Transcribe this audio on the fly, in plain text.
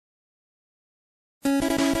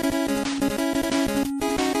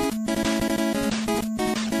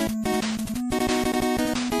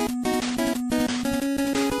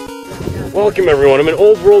Welcome everyone. I'm in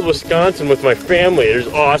Old World, Wisconsin with my family. There's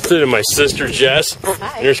Austin and my sister Jess.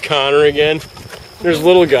 Hi. And there's Connor again. There's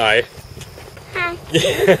little guy. Hi.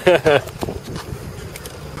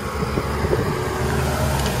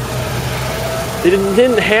 They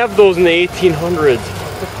didn't have those in the 1800s.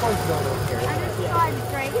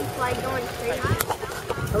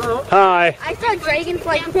 Hello. Hi. I saw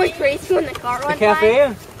dragonfly going crazy when the car went Cafe?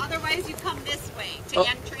 by. Otherwise, you come this way to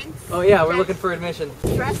entrance. Oh yeah, we're looking for admission.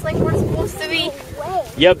 Dressed like we're supposed to be.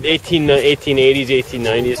 Yep, 1880s,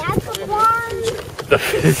 1890s. That's the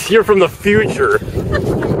one. You're from the future.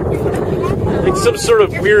 Like some sort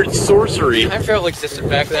of weird sorcery. Time travel existed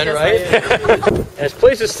back then, right? This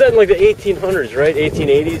place is set in like the 1800s, right?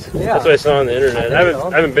 1880s? Yeah. That's what I saw on the internet. I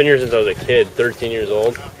haven't been here since I was a kid, 13 years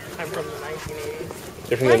old. I'm from the 1980s.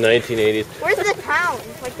 They're from the 1980s. Where's the town?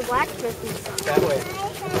 Like the blacksmith and stuff. That way.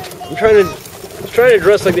 I'm trying to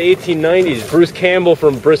dress like the 1890s. Bruce Campbell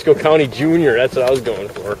from Briscoe County Jr. That's what I was going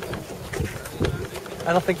for.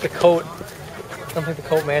 I don't think the coat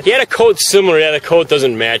matches. He had a coat similar. Yeah, the coat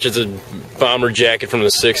doesn't match. It's a bomber jacket from the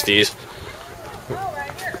 60s.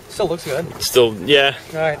 Still looks good. Still, yeah.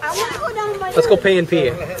 All right. I want to go down my Let's go pay and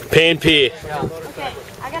pee. Pay and pee. Yeah. Okay,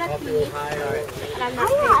 I gotta pee. And I'm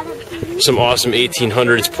not pee. Some awesome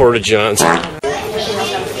 1800s porta-johns.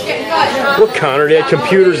 Look, Connor, they had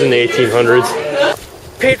computers in the 1800s.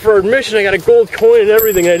 Paid for admission, I got a gold coin and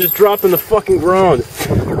everything, and I just dropped in the fucking ground.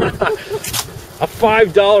 A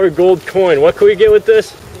 $5 gold coin. What can we get with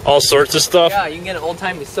this? All sorts of stuff. Yeah, you can get an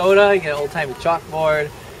old-timey soda, you can get an old-timey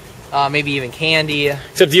chalkboard, maybe even candy.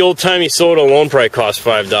 Except the old-timey soda alone probably costs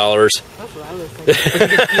 $5. That's what I was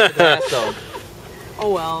thinking.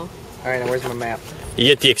 Oh well. All right, now where's my map? You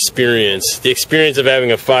get the experience. The experience of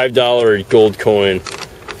having a $5 gold coin.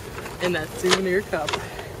 In that souvenir cup.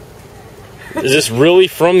 Is this really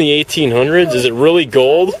from the 1800s? Is it really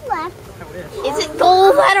gold? Is it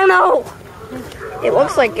gold? I don't know. It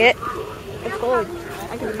looks like it. It's gold.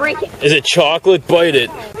 I can break it. Is it chocolate? Bite it.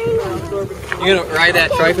 You gonna ride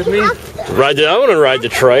that trike with me? I want to ride the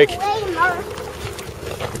trike.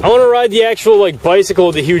 I want to ride the actual like bicycle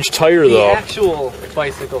with the huge tire The though. actual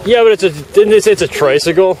bicycle. Yeah, but didn't they say it's a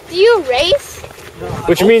tricycle? Do you race?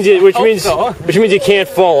 Which means you can't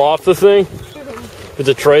fall off the thing. It's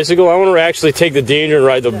a tricycle. I want to actually take the danger and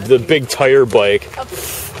ride the big tire bike.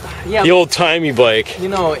 Yeah. The old-timey bike. You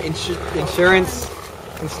know, insurance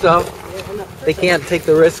and stuff, they can't take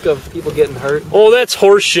the risk of people getting hurt. Oh, that's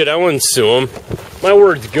horse shit. I wouldn't sue them. My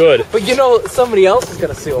word's good. But you know, somebody else is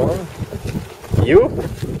gonna sue them. You?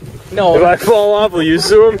 No. If I fall off, will you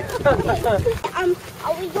sue them?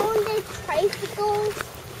 Are we going to tricycles?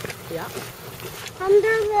 Yeah. Under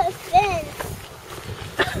the fence.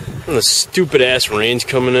 And the stupid-ass rain's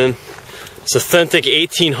coming in. It's authentic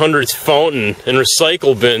 1800s fountain and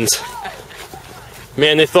recycle bins.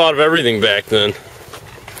 Man, they thought of everything back then.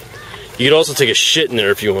 You could also take a shit in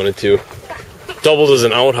there if you wanted to. Doubles as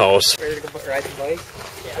an outhouse. Ready to go ride the bike?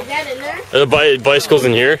 Is that in there? Are the bicycles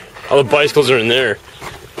in here? All the bicycles are in there.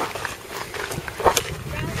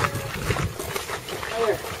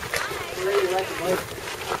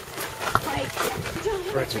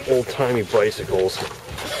 Ride some old-timey bicycles.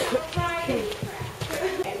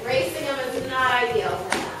 Racing them is not ideal.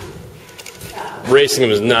 Racing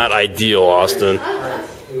them is not ideal, Austin.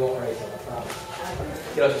 We won't race them, I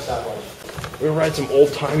promise. Get us a stopwatch. We're gonna ride some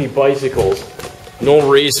old-timey bicycles. No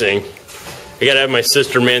racing. I gotta have my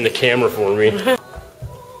sister man the camera for me.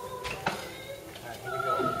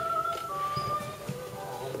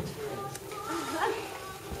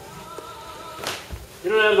 You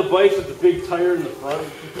don't have the bikes with the big tire in the front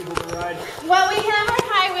for people to ride? Well, we have our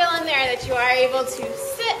high wheel in there that you are able to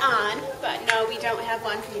sit on, but no, we don't have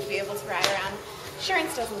one for you to be able to ride around.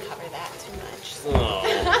 Insurance doesn't cover that too much. So. Oh.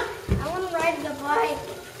 I want to ride the bike.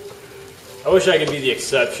 I wish I could be the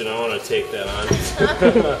exception. I want to take that on.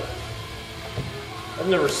 I've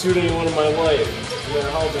never sued anyone in my life, no matter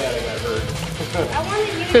how bad I got hurt. I want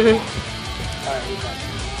to use it. Alright, we're done.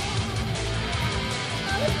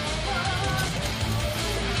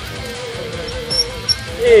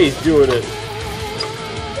 Yeah, he's doing it.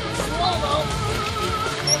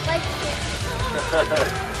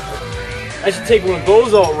 I should take one of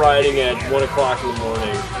those out riding at 1 o'clock in the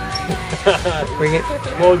morning. Bring it.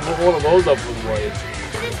 Load one of those up with lights.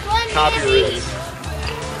 Copywritten.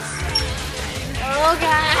 Oh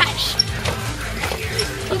gosh!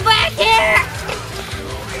 Get back here!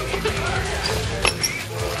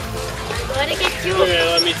 I'm gonna get you. Okay,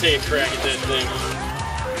 let me take a crack at that thing.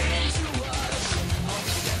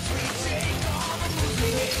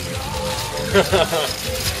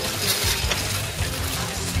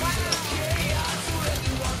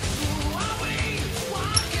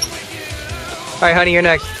 right, honey, you're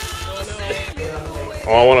next.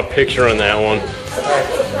 Oh, I want a picture on that one.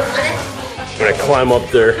 I'm gonna climb up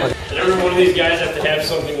there. And every one of these guys have to have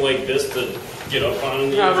something like this to get up on.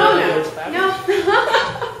 No.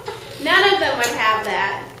 None of them would have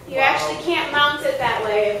that. You actually can't mount it that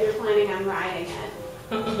way if you're planning on riding it.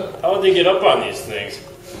 How would they get up on these things?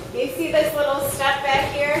 You see this little step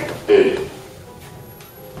back here?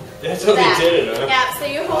 That's how they did it, huh? Yeah, so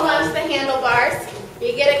you hold on to the handlebars,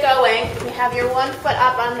 you get it going, you have your one foot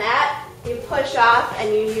up on that, you push off,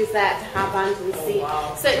 and you use that to hop onto the seat.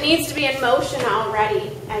 wow. So it needs to be in motion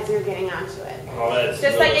already as you're getting onto it. Oh, that's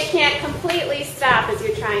Just like it can't completely stop as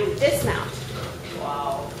you're trying to dismount.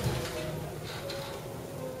 Wow.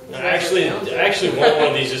 I actually want one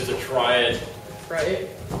of these just to try it. Right.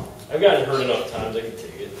 I've gotten hurt enough times, I can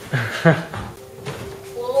take it.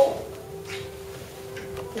 Whoa.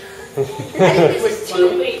 I think this is too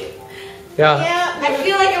big. Yeah. Yeah, I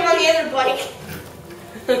feel like I'm on the other bike.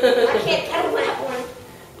 I can't pedal that one.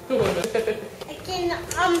 I can,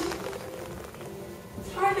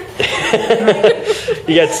 it's hard to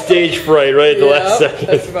You got stage fright right at the last second.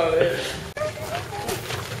 That's about it.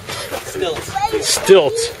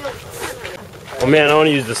 Stilts. Oh man, I want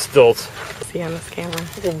to use the stilts. See on this camera.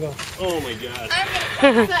 Oh my god.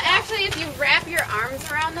 So actually, if you wrap your arms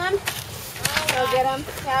around them, you'll get them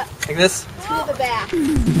Like this? to the back.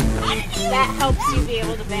 That helps you be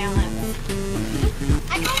able to balance.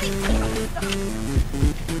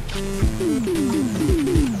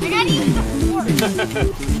 I gotta use the fork.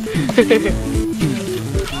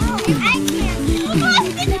 I can't.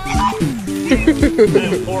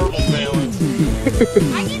 Horrible balance. I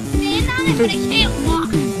can stand on it, but I can't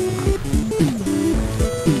walk.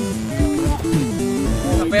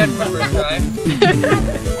 Not bad for the first time.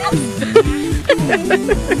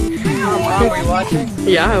 Mom, were you watching?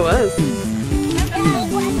 Yeah, I was.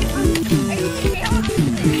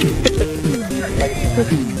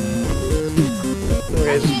 You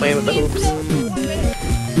guys just playing with the hoops.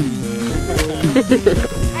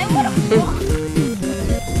 I wanna walk.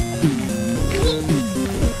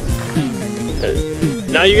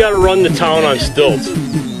 Now you gotta run the town on stilts.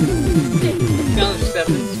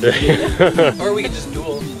 Or we could just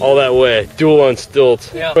duel. All that way. Duel on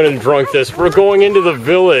stilts. Yeah. Been drunk this. We're going into the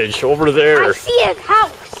village over there. I see a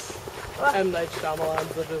house. M. Night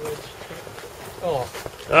Shyamalan's The Village. Oh,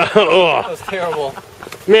 Oh. that was terrible.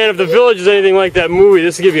 Man, if the village is anything like that movie,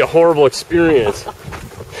 this would give you a horrible experience.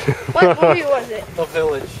 What movie was it? The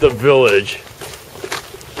village. The Village.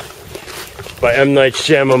 By M. Night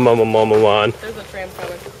Shyamalan. There's a tram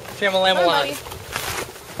coming. Shamalamalan.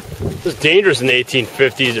 It was dangerous in the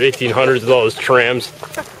 1850s or 1800s with all those trams.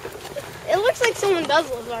 It looks like someone does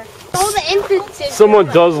live there. All the entrances. Someone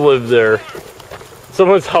does live there.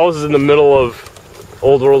 Someone's house is in the middle of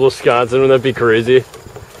Old World, Wisconsin. Wouldn't that be crazy?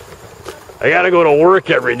 I gotta go to work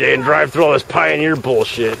every day and drive through all this Pioneer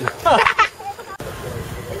bullshit. It's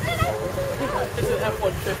an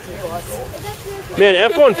F-150 plus. Man,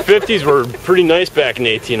 F-150s were pretty nice back in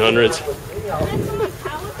the 1800s.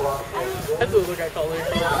 That's what I call it.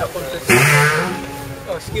 F-150.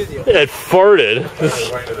 Oh, excuse you. It farted.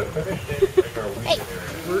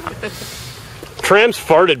 Trams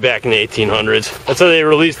farted back in the 1800s. That's how they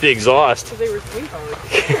released the exhaust. They were twin powered.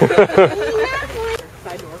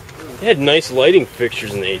 Side door. They had nice lighting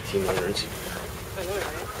fixtures in the 1800s.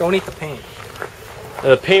 Don't eat the paint.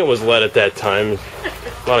 The paint was lead at that time.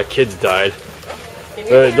 A lot of kids died.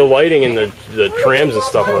 The lighting and the trams and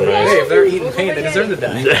stuff were Hey, nice. if they're eating paint, they deserve to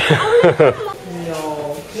die.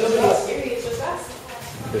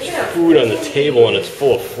 There's food on the table and it's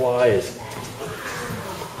full of flies.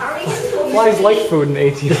 Flies like food in the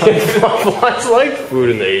 1800s. Flies like food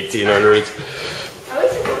in the 1800s.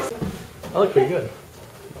 I look pretty good.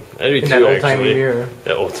 I do In too, that old-timey actually. mirror.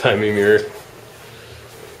 That old-timey mirror.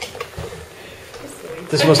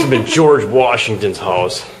 This must have been George Washington's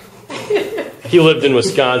house. He lived in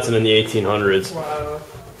Wisconsin in the 1800s. Wow.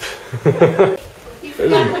 This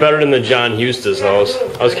is better than the John Huston's house.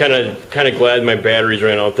 I was kind of glad my batteries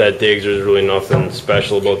ran out that day because there's really nothing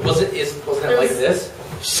special about this. Wasn't it like this?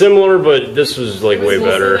 Similar, but this was like way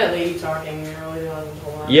better. That lady talking early on.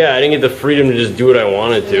 Yeah, I didn't get the freedom to just do what I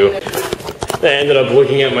wanted to. I ended up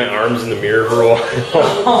looking at my arms in the mirror for a while.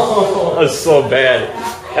 That was so bad.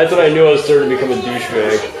 That's when I knew I was starting to become a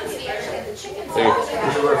douchebag.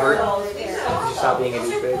 Did you revert? Did you stop being a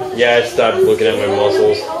douchebag? Yeah, I stopped looking at my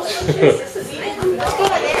muscles.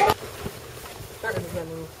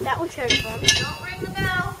 That looks kind of fun. Don't ring the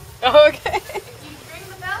bell. Oh, okay. If you ring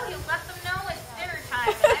the bell, you'll let them know it's dinner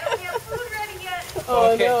time. I don't have food ready yet.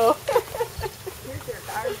 Oh Okay. no. Here's your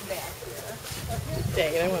card back here.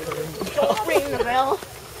 Dang it, I want to Ring the bell.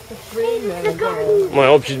 Well, I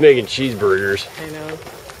hope she's making cheeseburgers. I know.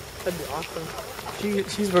 That'd be awesome.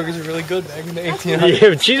 Cheeseburgers are really good back in the 1800s.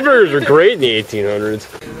 Yeah, cheeseburgers were great in the 1800s.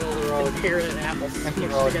 They're all carrot and apples Empty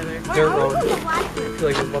mixed road. together. Dirt road. I feel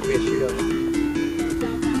like there's about to be a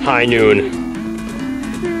shootout. High noon.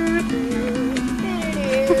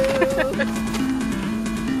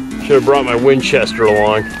 Should have brought my Winchester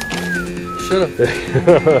along. Should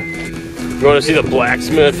have. You want to see the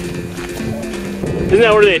blacksmith? Isn't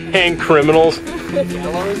that where they hang criminals?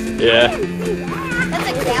 Gallows? Yeah. That's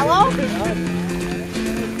a gallows?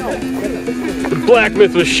 The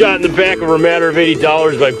blacksmith was shot in the back over a matter of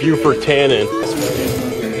 $80 by Buford Tannen.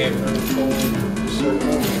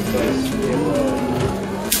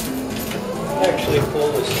 Actually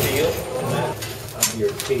pull the steel of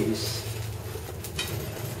your piece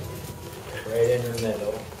right in the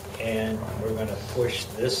middle, and we're going to push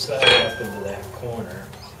this side up into that corner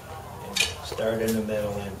and start in the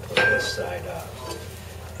middle and put this side up.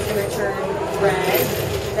 It's going to turn red,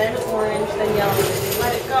 then orange, then yellow. If you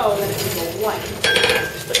let it go, then it's going to go white.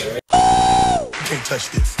 You can't touch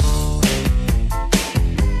this.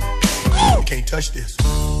 You can't touch this.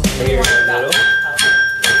 Here in the middle.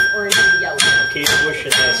 Orange and yellow. Keep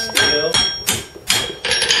pushing that steel.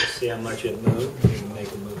 See how much it moves. You can make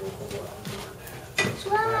it move a whole lot.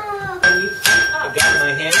 I got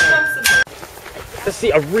my hand up. Let's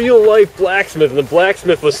see, a real life blacksmith, and the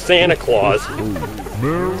blacksmith was Santa Claus.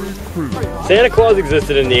 Santa Claus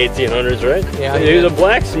existed in the 1800s, right? Yeah, He was a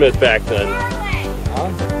blacksmith back then.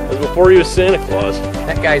 That was before he was Santa Claus.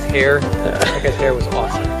 That guy's hair. That guy's hair was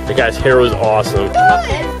awesome. The guy's hair was awesome.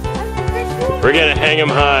 We're gonna hang him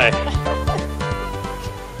high.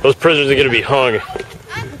 Those prisoners are gonna be hung.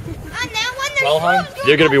 Well hung?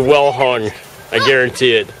 They're gonna be well hung. I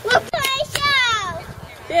guarantee it. Look at my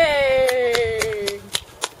show. Yay!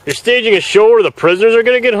 You're staging a show where the prisoners are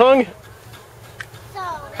gonna get hung? So,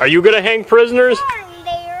 Are you gonna hang prisoners? born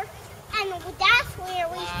there, and that's where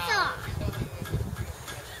we saw.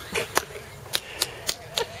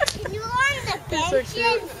 Can you learn the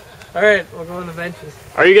benches? Alright, we'll go on the benches.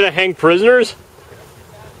 Are you gonna hang prisoners?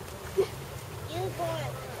 You going?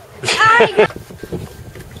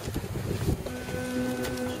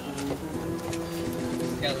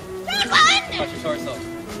 Watch your torso.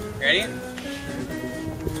 Ready?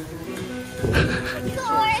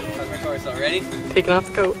 Watch my torso. Ready? Taking off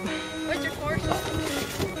the coat. What's your torso?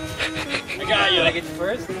 I got Did I get you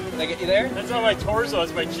first? Did I get you there? That's not my torso,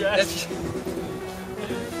 it's my chest.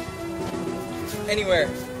 Anywhere.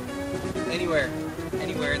 Anywhere.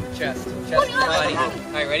 Anywhere in the chest. Chest, body.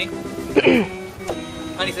 Alright, ready?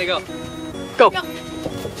 Honey, say go. Go.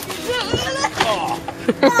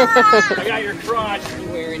 I got your crotch.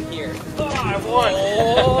 Anywhere in here. Oh, I won.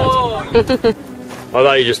 Oh! I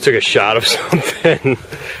thought you just took a shot of something.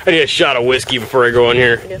 I need a shot of whiskey before I go in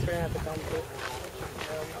here. I guess we're gonna have to dump it.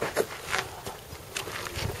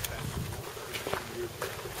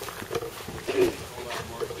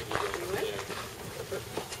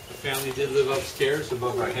 Family did live upstairs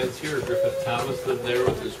above our heads here. Griffith Thomas lived there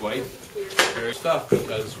with his wife. Very stuff,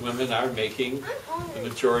 because women are making the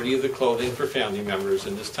majority of the clothing for family members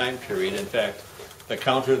in this time period. In fact, the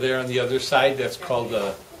counter there on the other side, that's called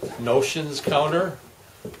the notions counter,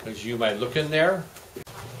 because you might look in there.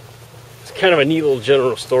 It's kind of a neat little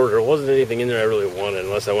general store. There wasn't anything in there I really wanted,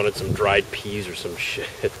 unless I wanted some dried peas or some shit.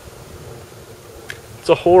 It's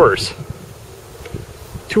a horse.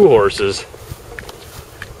 2 horses.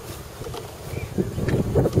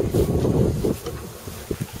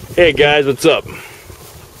 Hey guys, what's up?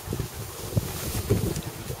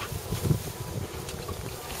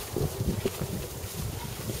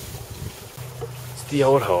 It's the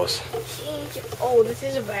outhouse. Oh, this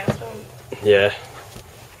is a bathroom. Yeah.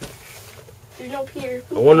 There's no Peter.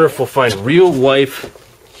 I wonder if we'll find real life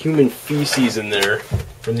human feces in there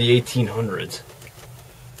from the 1800s.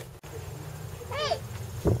 Hey,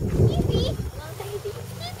 Pee-Pee.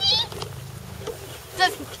 Pee-Pee.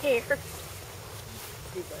 Doesn't care.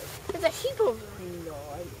 There's a sheep over there.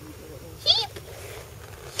 Sheep.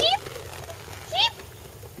 Sheep. Sheep.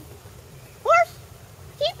 Horse.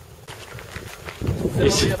 Sheep.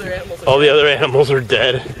 All the other animals are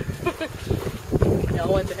dead. They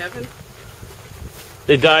all went to heaven?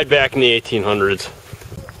 They died back in the 1800s.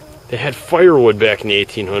 They had firewood back in the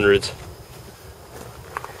 1800s.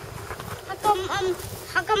 How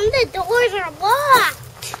come the doors are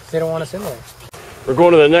locked? They don't want us in there. We're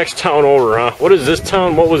going to the next town over, huh? What is this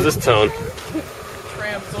town? What was this town?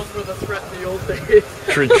 Trams, those were the threat in the old days.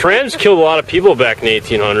 Trams killed a lot of people back in the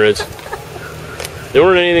 1800s. They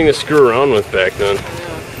weren't anything to screw around with back then.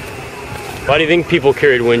 Why do you think people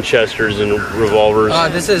carried Winchesters and revolvers?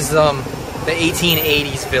 This is the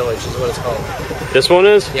 1880s village is what it's called. This one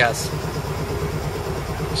is? Yes.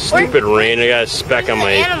 Stupid rain. I got a speck on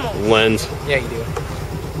my lens. Yeah, you do.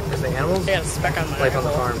 There's the animals? I got a speck on my Life on the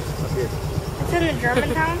farm up here. It's in the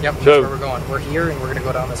German town? Yep, that's So- where we're going. We're here and we're gonna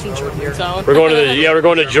go down this road here. We're going to we're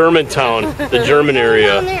going to Germantown, the German Down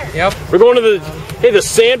area. there. Yep. We're going to the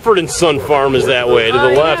Sanford and Son farm is that way to the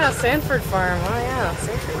Yeah, left. Sanford Farm. Oh yeah,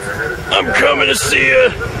 Sanford. I'm coming to see you.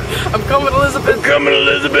 I'm coming, Elizabeth. Coming,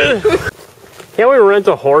 Elizabeth. Can't we rent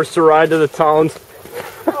a horse to ride to the towns?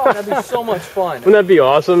 Oh, that'd be so much fun. Wouldn't that be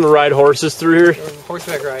awesome to ride horses through here?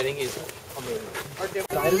 Horseback riding is amazing.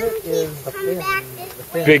 Side of it is the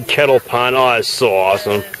fin. Big kettle pond. Oh, that's so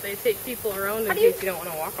awesome. They take people around in case you don't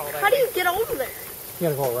want to walk all that. How do you get over there? You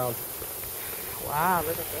gotta go around. Wow, look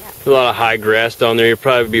at that. There's a lot of high grass down there. You'd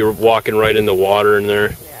probably be walking right in the water in there.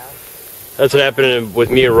 Yeah. That's what happened with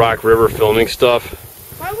me at Rock River filming stuff.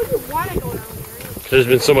 Why would you want to go down there? There's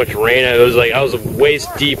been so much rain. I was waist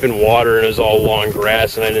deep in water and it was all long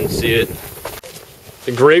grass and I didn't see it.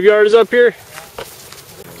 The graveyard is up here.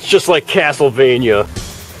 It's just like Castlevania.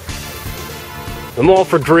 I'm all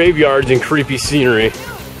for graveyards and creepy scenery.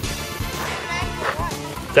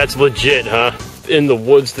 That's legit, huh? In the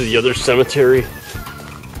woods to the other cemetery.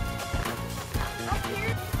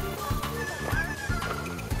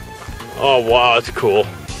 Oh wow, that's cool.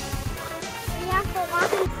 We have to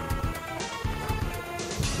walk in.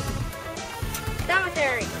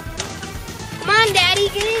 Cemetery. Come on, Daddy,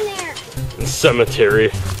 get in there. Cemetery.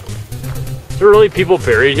 Is there really people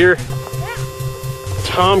buried here? Yeah.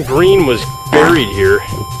 Tom Green was buried here.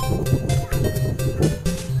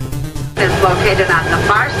 Is located on the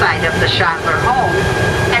far side of the Schottler home,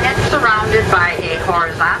 and it's surrounded by a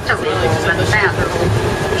horizontally woven fence.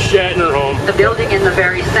 Shatner home. The building in the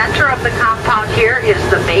very center of the compound here is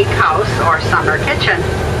the bakehouse or summer kitchen,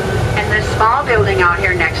 and this small building out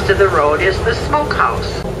here next to the road is the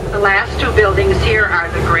smokehouse. The last two buildings here are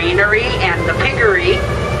the granary and the piggery.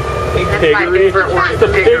 That's my Piggery. favorite word, The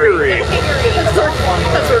piggery.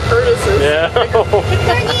 That's where Curtis is. Yeah.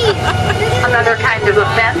 Another kind of a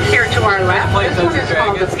fence here to our left. This one is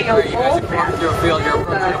called the field pole fence.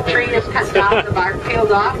 The tree is cut down, the bark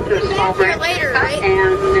peeled off, the small branch later, cut, right?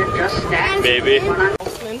 and it just stacked. Maybe. What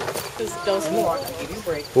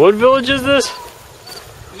What village is this?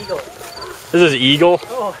 Eagle. This is Eagle?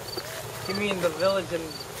 Oh, you mean the village in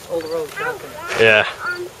Old Road Shopping? Yeah.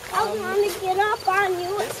 I want to get up on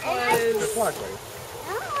you. This was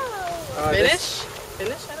Oh. Finnish?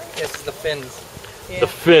 Finnish, I think? Yes, it's the fins. The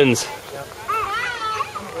Finns.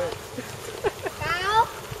 Ow.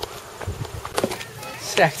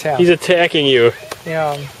 Stacked out. He's attacking you.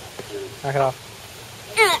 Yeah, knock it off.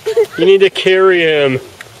 You need to carry him.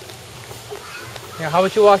 Yeah, how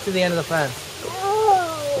about you walk to the end of the fence?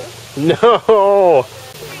 No.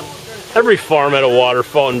 Every farm had a water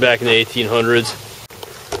fountain back in the 1800s.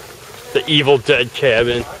 The Evil Dead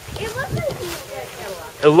cabin.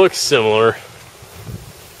 It looks similar.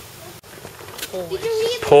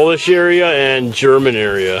 Polish area and German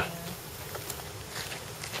area.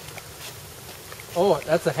 Oh,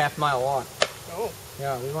 that's a half-mile walk. Oh.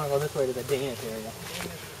 Yeah, we want to go this way to the Danish area.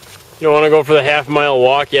 You don't want to go for the half-mile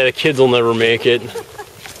walk? Yeah, the kids will never make it.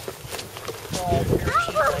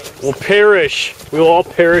 We'll perish. We'll all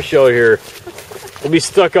perish out here. We'll be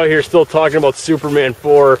stuck out here still talking about Superman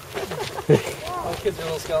 4. Oh, kids are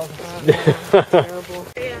little skeletons. Terrible.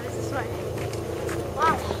 Yeah, this is fine.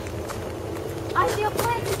 Wow. I feel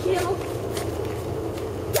like to kill.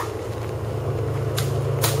 Yeah.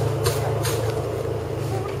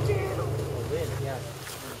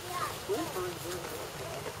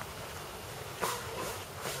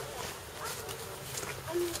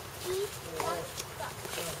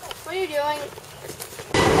 What are you doing?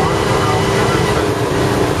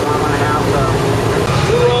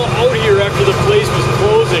 We were all out here after the place was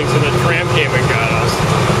closing, so the tram came and got us.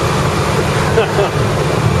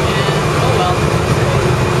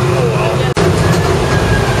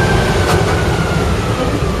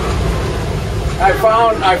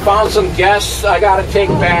 I found some guests I gotta take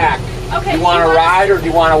back. Okay. Do you want to ride or do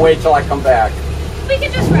you want to wait till I come back? We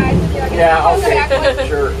can just ride with you. I guess. Yeah, I'll come back okay, with-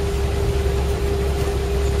 sure.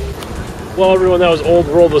 Well, everyone, that was Old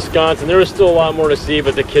World, Wisconsin. There was still a lot more to see,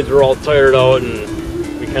 but the kids were all tired out,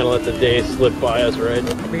 and we kind of let the day slip by us, right?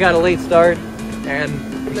 We got a late start,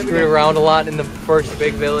 and we screwed around a lot in the first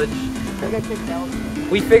big village.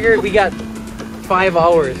 We figured we got 5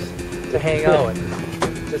 hours to hang out,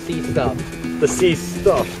 to see stuff. To see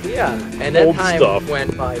stuff. Yeah, and that Old time stuff.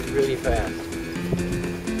 went by really fast.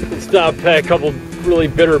 Stopped at a couple really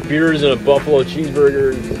bitter beers and a buffalo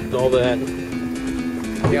cheeseburger and all that.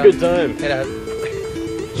 Yeah. Good time. And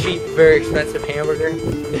a cheap, very expensive hamburger.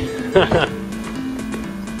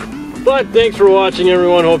 But thanks for watching,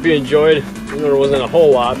 everyone. Hope you enjoyed. Even though there wasn't a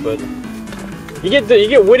whole lot, but you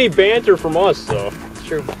get witty banter from us, so It's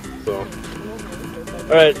true. so.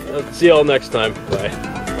 All right, see y'all next time.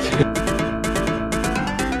 Bye.